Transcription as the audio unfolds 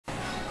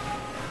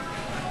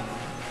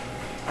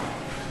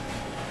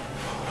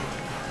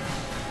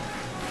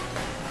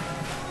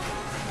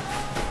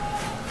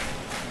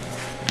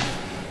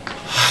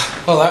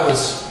Well, that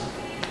was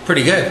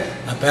pretty good.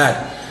 Not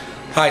bad.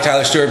 Hi,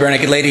 Tyler Stewart,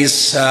 Barenaked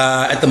ladies,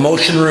 at the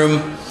Motion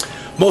Room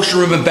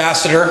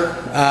ambassador.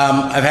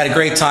 I've had a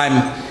great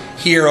time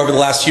here over the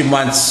last few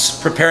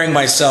months preparing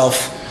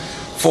myself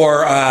for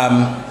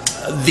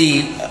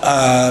the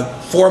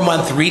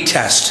 4-month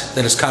retest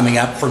that is coming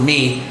up for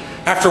me.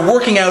 After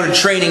working out and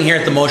training here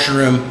at the Motion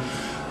Room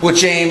with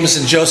James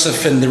and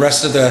Joseph and the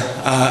rest of the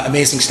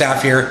amazing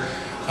staff here,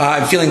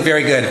 I'm feeling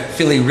very good,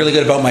 feeling really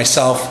good about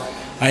myself.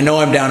 I know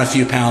I'm down a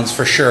few pounds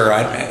for sure.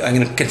 I'm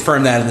going to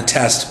confirm that in the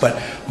test, but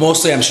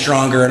mostly I'm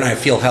stronger and I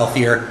feel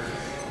healthier.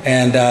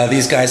 And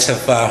these guys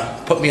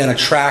have put me on a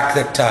track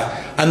that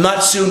I'm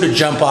not soon to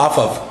jump off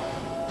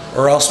of,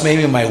 or else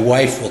maybe my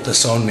wife will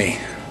disown me.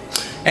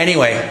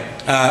 Anyway,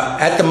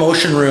 at the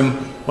Motion Room,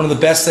 one of the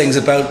best things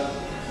about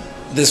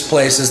this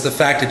place is the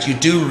fact that you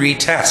do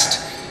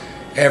retest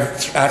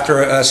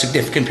after a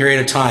significant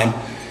period of time,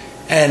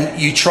 and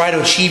you try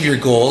to achieve your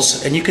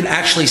goals, and you can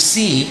actually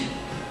see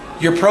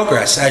your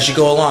progress as you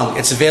go along.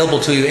 It's available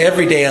to you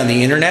every day on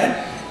the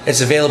internet.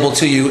 It's available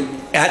to you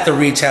at the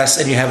retest,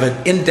 and you have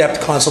an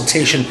in-depth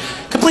consultation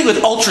complete with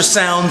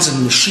ultrasounds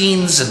and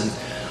machines and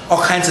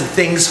all kinds of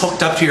things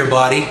hooked up to your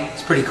body.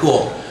 It's pretty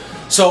cool.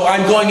 So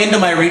I'm going into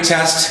my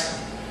retest,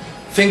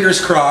 fingers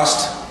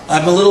crossed.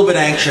 I'm a little bit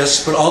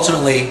anxious, but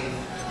ultimately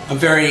I'm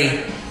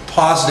very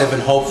positive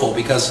and hopeful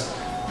because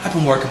I've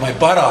been working my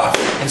butt off.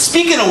 And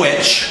speaking of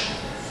which,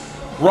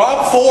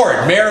 Rob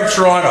Ford, Mayor of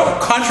Toronto,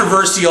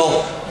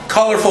 controversial,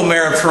 colorful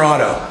Mayor of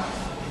Toronto,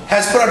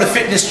 has put out a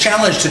fitness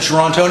challenge to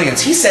Torontonians.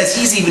 He says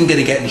he's even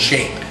going to get in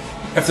shape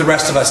if the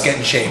rest of us get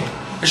in shape.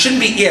 There shouldn't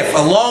be if,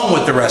 along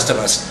with the rest of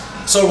us.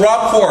 So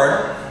Rob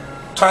Ford,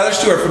 Tyler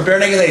Stewart from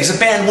Barenaked Ladies, a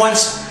band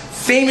once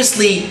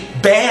famously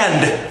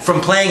banned from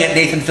playing at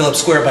Nathan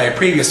Phillips Square by a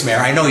previous mayor.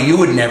 I know you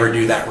would never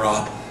do that,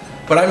 Rob.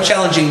 But I'm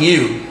challenging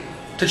you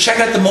to check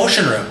out the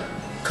Motion Room.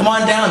 Come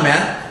on down,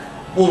 man.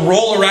 We'll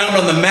roll around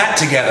on the mat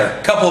together.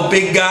 A couple of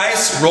big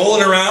guys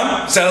rolling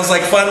around. Sounds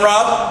like fun,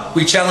 Rob?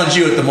 We challenge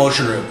you at the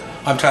Motion Room.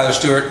 I'm Tyler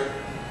Stewart.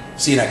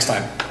 See you next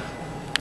time.